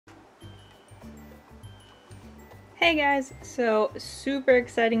Hey guys, so super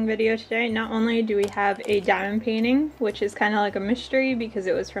exciting video today. Not only do we have a diamond painting, which is kind of like a mystery because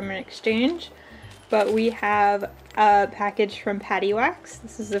it was from an exchange, but we have a package from Paddy Waxx.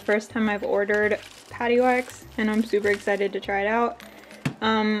 This is the first time I've ordered Paddy Waxx and I'm super excited to try it out.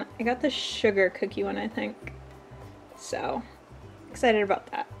 I got the sugar cookie one, I think. So, excited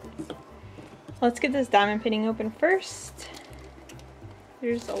about that. Let's get this diamond painting open first.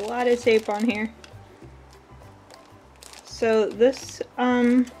 There's a lot of tape on here. So this,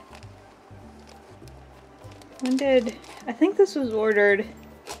 I think this was ordered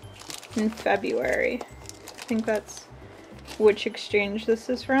in February. I think that's which exchange this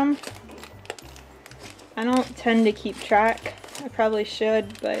is from. I don't tend to keep track. I probably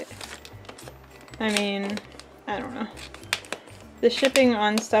should, but I mean, I don't know. The shipping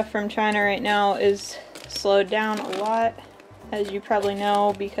on stuff from China right now is slowed down a lot, as you probably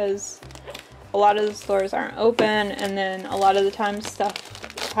know, because a lot of the stores aren't open, and then a lot of the time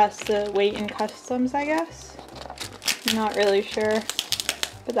stuff has to wait in customs, I guess. I'm not really sure,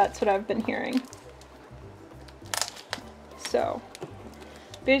 but that's what I've been hearing. So,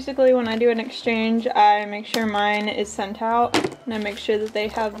 basically when I do an exchange, I make sure mine is sent out, and I make sure that they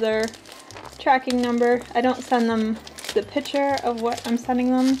have their tracking number. I don't send them the picture of what I'm sending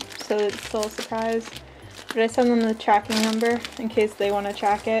them, so it's still a surprise, but I send them the tracking number in case they want to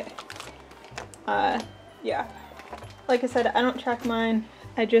track it. Yeah, like I said, I don't track mine.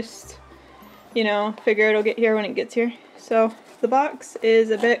 I just, you know, figure it'll get here when it gets here. So the box is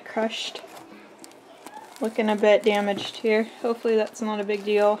a bit crushed, looking a bit damaged here. Hopefully that's not a big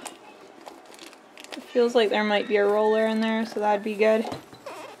deal. It feels like there might be a roller in there, so that'd be good.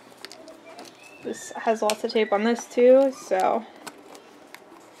 This has lots of tape on this too, so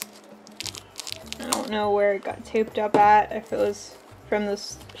I don't know where it got taped up at, if it was from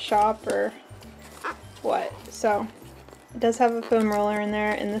this shop or what. So it does have a foam roller in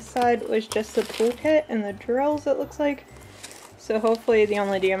there, and this side was just the toolkit and the drills, it looks like. So hopefully the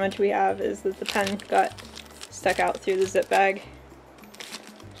only damage we have is that the pen got stuck out through the zip bag.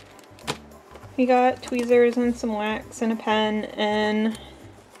 We got tweezers and some wax and a pen and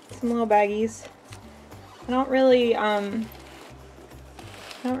some little baggies. I don't really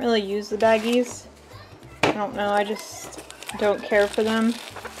use the baggies. I don't know, I just don't care for them.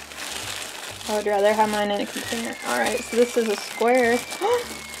 I would rather have mine in a container. Alright, so this is a square.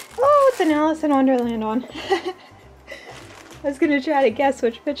 Oh, it's an Alice in Wonderland one. I was gonna try to guess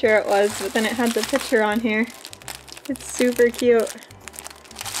which picture it was, but then it had the picture on here. It's super cute.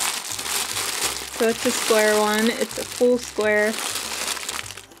 So it's a square one. It's a full square.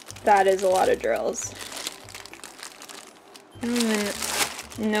 That is a lot of drills. I don't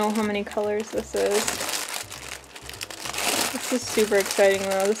even know how many colors this is. This is super exciting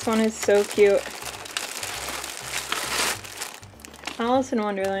though. This one is so cute. Alice in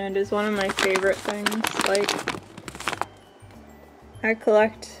Wonderland is one of my favorite things. Like, I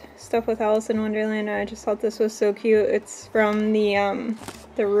collect stuff with Alice in Wonderland, and I just thought this was so cute. It's from the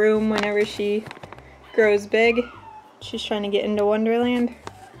room whenever she grows big. She's trying to get into Wonderland.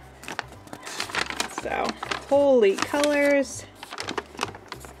 So, holy colors.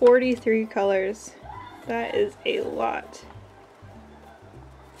 43 colors. That is a lot.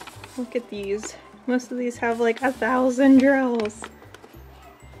 Look at these. Most of these have like 1,000 drills.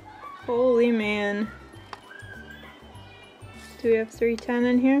 Holy man. Do we have 310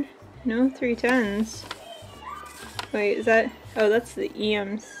 in here? No 310s. Wait, is that... Oh, that's the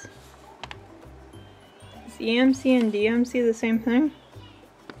EMs. Is EMC and DMC the same thing?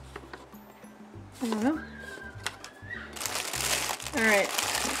 I don't know. Alright.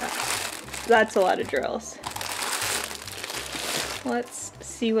 That's a lot of drills. Let's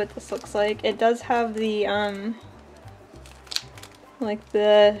see what this looks like. It does have the, like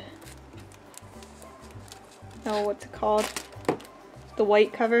the, oh, what's it called? The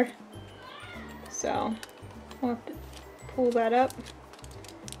white cover. So, we'll have to pull that up.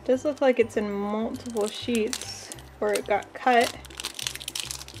 It does look like it's in multiple sheets, or it got cut.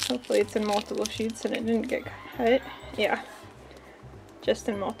 Hopefully it's in multiple sheets and it didn't get cut. Yeah, just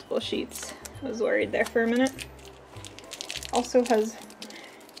in multiple sheets. I was worried there for a minute. Also has,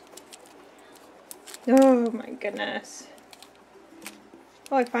 oh my goodness.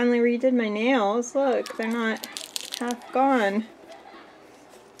 Oh, I finally redid my nails. Look, they're not half gone.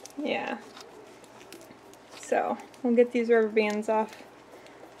 Yeah. So, we'll get these rubber bands off.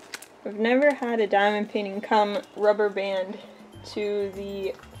 I've never had a diamond painting come rubber band to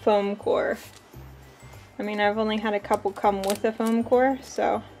the foam core. I mean, I've only had a couple come with a foam core,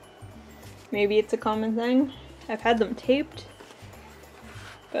 so maybe it's a common thing. I've had them taped,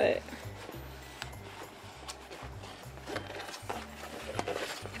 but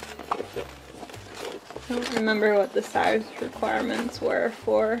I don't remember what the size requirements were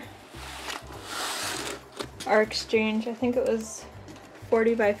for our exchange. I think it was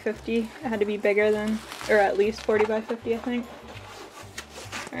 40 by 50. It had to be bigger than, or at least 40 by 50, I think.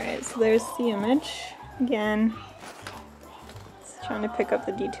 Alright, so there's the image. Again, just trying to pick up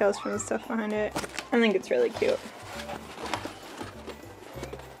the details from the stuff behind it. I think it's really cute.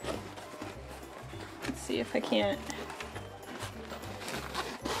 Let's see if I can't.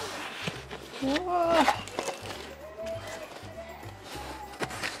 Whoa.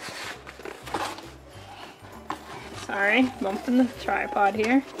 Sorry, bumping the tripod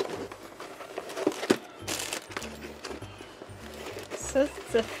here. It says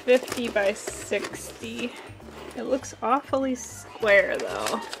it's a 50 by 60. It looks awfully square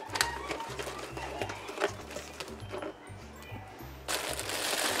though.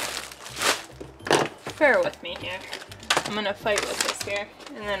 Bear with me here. I'm gonna fight with this here,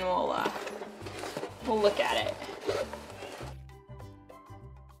 and then we'll look at it.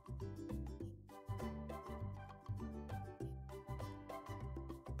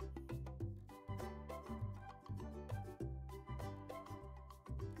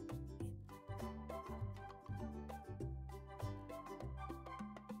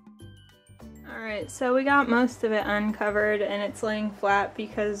 Alright, so we got most of it uncovered and it's laying flat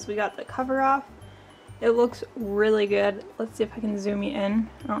because we got the cover off. It looks really good. Let's see if I can zoom you in.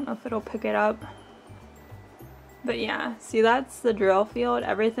 I don't know if it'll pick it up. But yeah, see, that's the drill field.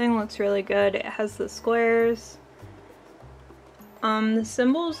 Everything looks really good. It has the squares. The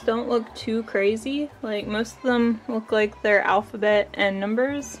symbols don't look too crazy. Like, most of them look like they're alphabet and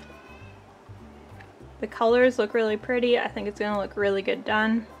numbers. The colors look really pretty. I think it's gonna look really good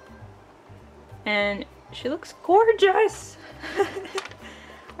done. And she looks gorgeous!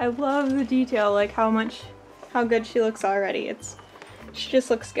 I love the detail, like how good she looks already. She just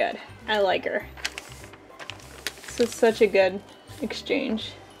looks good. I like her. This is such a good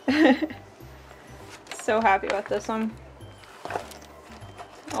exchange. So happy with this one.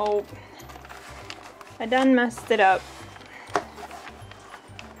 Oh, I done messed it up.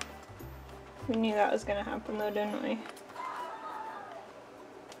 We knew that was gonna happen though, didn't we?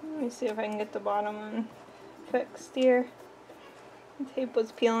 Let me see if I can get the bottom one fixed here. The tape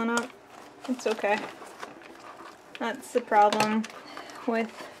was peeling up. It's okay. That's the problem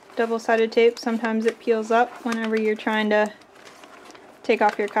with double-sided tape. Sometimes it peels up whenever you're trying to take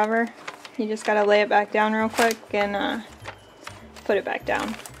off your cover. You just gotta lay it back down real quick and put it back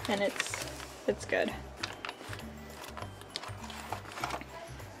down, and it's good.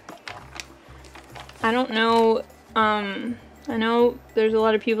 I don't know. I know there's a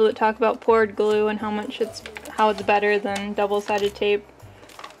lot of people that talk about poured glue and how it's better than double-sided tape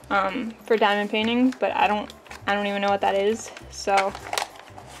for diamond painting, but I don't even know what that is, so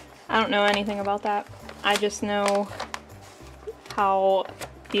I don't know anything about that. I just know how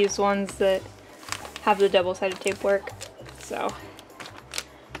these ones that have the double-sided tape work. So,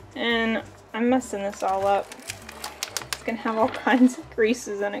 and I'm messing this all up. It's gonna have all kinds of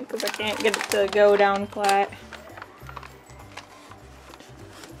greases in it because I can't get it to go down flat.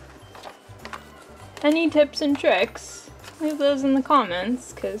 Any tips and tricks, leave those in the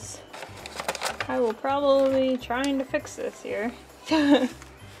comments, because I will probably be trying to fix this here for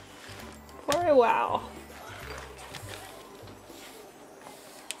a while.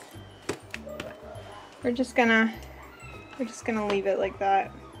 We're just gonna leave it like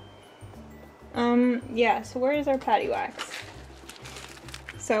that. Yeah, so where is our Paddy Waxx?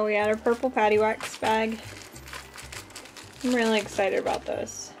 So we had our purple Paddy Waxx bag. I'm really excited about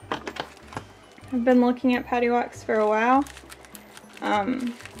this. I've been looking at Paddy Waxx for a while,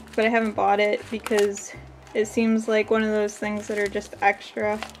 but I haven't bought it because it seems like one of those things that are just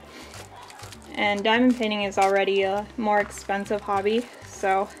extra. And diamond painting is already a more expensive hobby,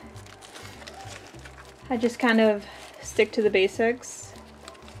 so I just kind of stick to the basics.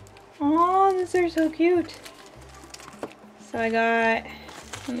 Oh, these are so cute. So I got,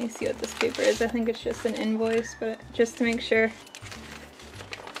 let me see what this paper is. I think it's just an invoice, but just to make sure.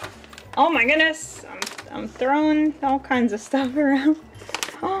 Oh my goodness, I'm throwing all kinds of stuff around.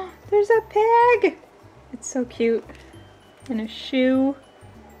 Oh, there's a pig! It's so cute. And a shoe.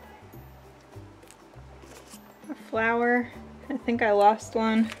 A flower. I think I lost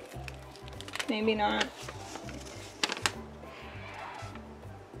one. Maybe not.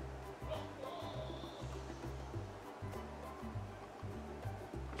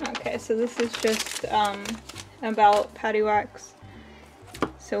 Okay, so this is just about Paddy Waxx.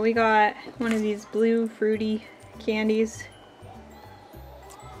 So we got one of these blue fruity candies.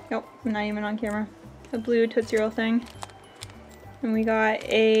 Nope, I'm not even on camera. The blue Tootsie Roll thing. And we got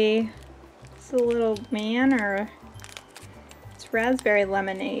a It's a little man, or it's raspberry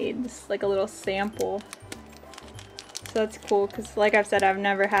lemonade. This is like a little sample. So that's cool because, like I've said, I've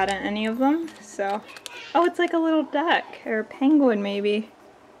never had any of them. So, oh, it's like a little duck or a penguin maybe.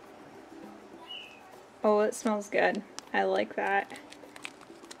 Oh, it smells good. I like that.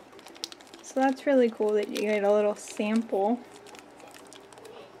 So that's really cool that you get a little sample.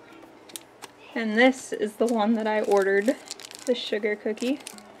 And this is the one that I ordered, the sugar cookie.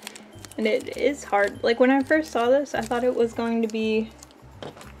 And it is hard. Like, when I first saw this, I thought it was going to be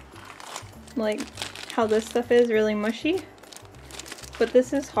like how this stuff is, really mushy. But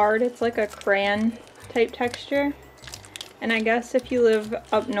this is hard. It's like a crayon type texture. And I guess if you live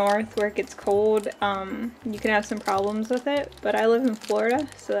up north where it gets cold, you can have some problems with it. But I live in Florida,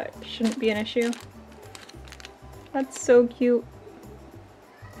 so that shouldn't be an issue. That's so cute.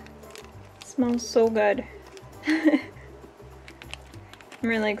 It smells so good. I'm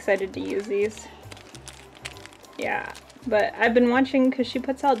really excited to use these. Yeah, but I've been watching because she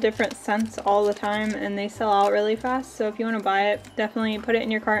puts out different scents all the time and they sell out really fast. So if you want to buy it, definitely put it in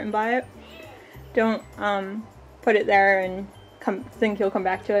your cart and buy it. Don't put it there and think you'll come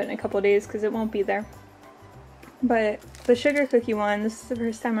back to it in a couple of days because it won't be there. But the sugar cookie one, this is the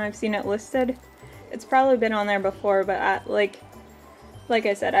first time I've seen it listed. It's probably been on there before, but like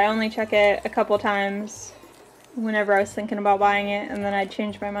I said, I only check it a couple times whenever I was thinking about buying it, and then I'd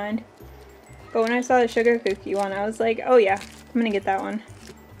change my mind. But when I saw the sugar cookie one, I was like, oh yeah, I'm gonna get that one.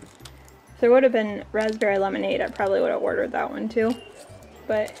 If there would have been raspberry lemonade, I probably would have ordered that one too.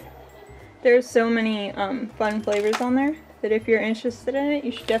 But there's so many fun flavors on there that if you're interested in it,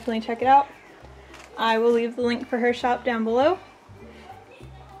 you should definitely check it out. I will leave the link for her shop down below.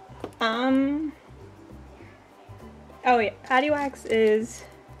 Oh yeah, Paddy Waxx is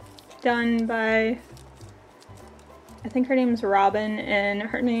done by, I think her name's Robin, and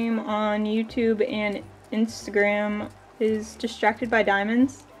her name on YouTube and Instagram is Distracted by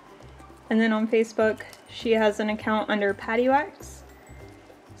Diamonds. And then on Facebook, she has an account under Paddy Waxx.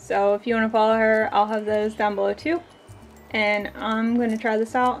 So if you want to follow her, I'll have those down below too. And I'm going to try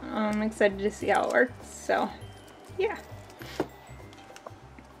this out. I'm excited to see how it works. So, yeah.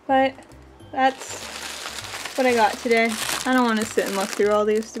 But that's what I got today. I don't want to sit and look through all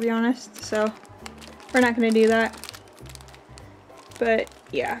these, to be honest. So, we're not going to do that. But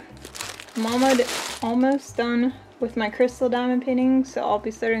yeah, I'm almost done with my crystal diamond painting, so I'll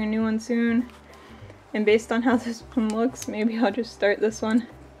be starting a new one soon. And based on how this one looks, maybe I'll just start this one.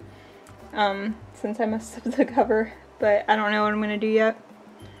 Since I messed up the cover, but I don't know what I'm gonna do yet.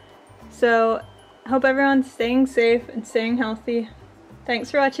 So, I hope everyone's staying safe and staying healthy. Thanks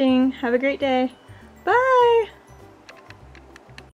for watching. Have a great day. Bye!